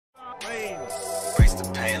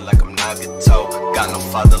the pain like I'm Nagato. Got no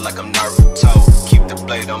father like I'm Naruto. Keep the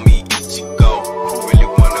blade on me, Ichigo. Who really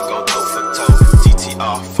wanna go toe for toe?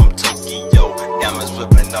 GTR from Tokyo. Diamonds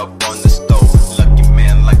whipping up on the stove. Lucky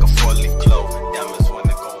man like a 4-leaf clove. Diamonds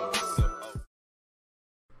wanna go with the O.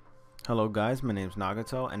 Hello guys, my name is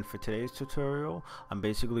Nagato, and for today's tutorial I'm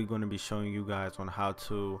basically going to be showing you guys on how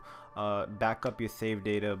to back up your save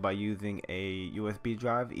data by using a USB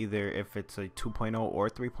drive, either if it's a 2.0 or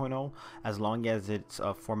 3.0, as long as it's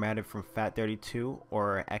formatted from FAT32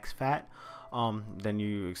 or EXFAT. Then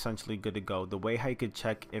you're essentially good to go. The way how you could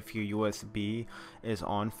check if your USB is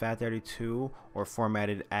on FAT32 or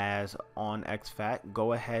formatted as on EXFAT,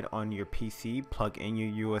 go ahead on your PC, plug in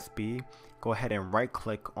your USB, go ahead and right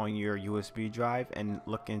click on your USB drive and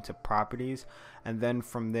look into properties, and then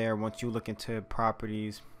from there, once you look into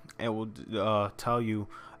properties, it will tell you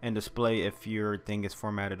and display if your thing is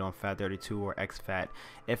formatted on FAT32 or EXFAT.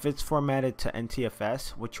 If it's formatted to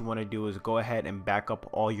NTFS, what you want to do is go ahead and back up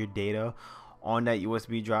all your data on that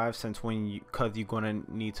USB drive, since because you're going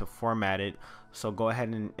to need to format it. So go ahead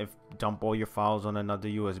and dump all your files on another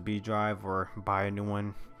USB drive or buy a new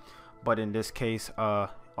one. But in this case, all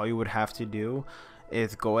you would have to do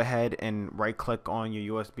is go ahead and right click on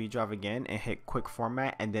your USB drive again and hit quick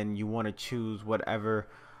format, and then you want to choose whatever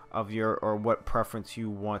of your or what preference you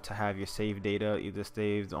want to have your save data either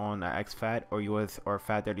saved on EXFAT or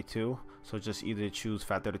FAT32. So just either choose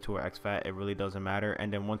FAT32 or EXFAT, it really doesn't matter.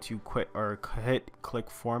 And then once you hit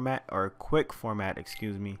quick format,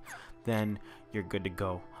 excuse me, then you're good to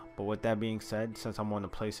go. But with that being said, since I'm on the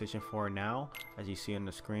PlayStation 4 now, as you see on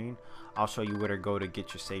the screen, I'll show you where to go to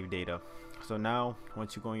get your save data. So now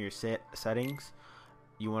once you go in your settings,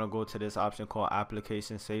 you want to go to this option called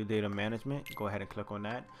Application Save Data Management. Go ahead and click on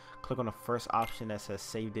that. Click on the first option that says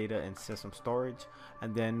Save Data in System Storage,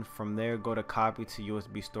 and then from there go to Copy to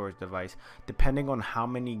USB Storage Device. Depending on how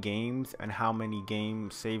many games and how many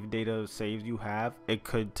game save data saves you have, it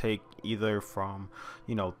could take either from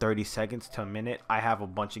 30 seconds to a minute. I have a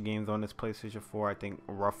bunch of games on this PlayStation 4. I think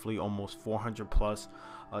roughly almost 400 plus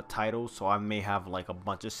titles, so I may have like a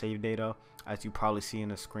bunch of save data. As you probably see in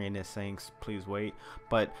the screen, it's saying please wait,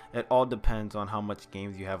 but it all depends on how much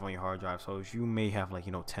games you have on your hard drive. So if you may have like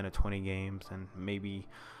 10 or 20 games, and maybe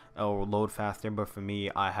it'll load faster, but for me,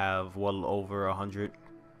 I have well over 100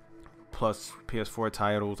 plus PS4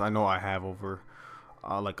 titles. I know I have over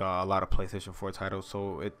a lot of PlayStation 4 titles,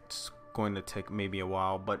 so it's going to take maybe a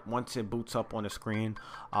while. But once it boots up on the screen,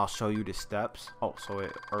 I'll show you the steps. Oh, so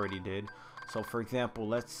it already did. So for example,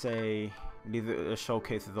 let's say it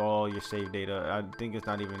showcases all your save data. I think it's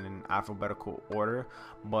not even in alphabetical order,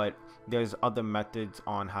 but there's other methods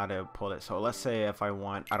on how to pull it. So let's say if I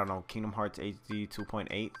want, I don't know, Kingdom Hearts HD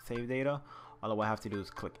 2.8 save data, all I have to do is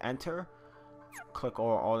click enter, click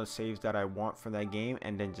all the saves that I want for that game,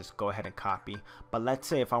 and then just go ahead and copy. But let's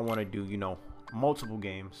say if I want to do multiple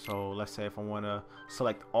games, so let's say if I want to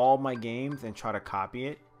select all my games and try to copy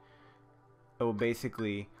it, it will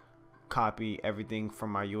basically copy everything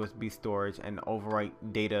from my USB storage and overwrite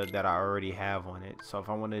data that I already have on it. So if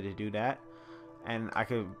I wanted to do that, and I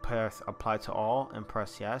could press apply to all and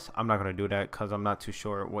press yes. I'm not going to do that because I'm not too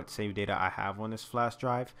sure what save data I have on this flash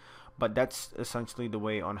drive, but that's essentially the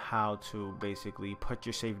way on how to basically put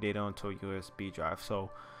your save data onto a USB drive.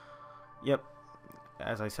 So yep,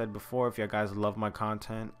 as I said before, if you guys love my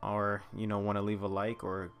content or want to leave a like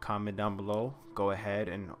or comment down below, go ahead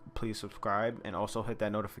and please subscribe, and also hit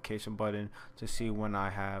that notification button to see when I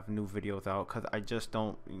have new videos out, because I just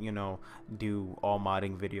don't do all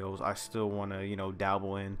modding videos. I still want to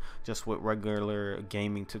dabble in just with regular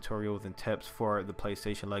gaming tutorials and tips for the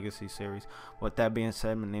PlayStation Legacy series. With that being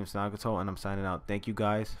said, my name is Nagato, and I'm signing out. Thank you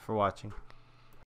guys for watching.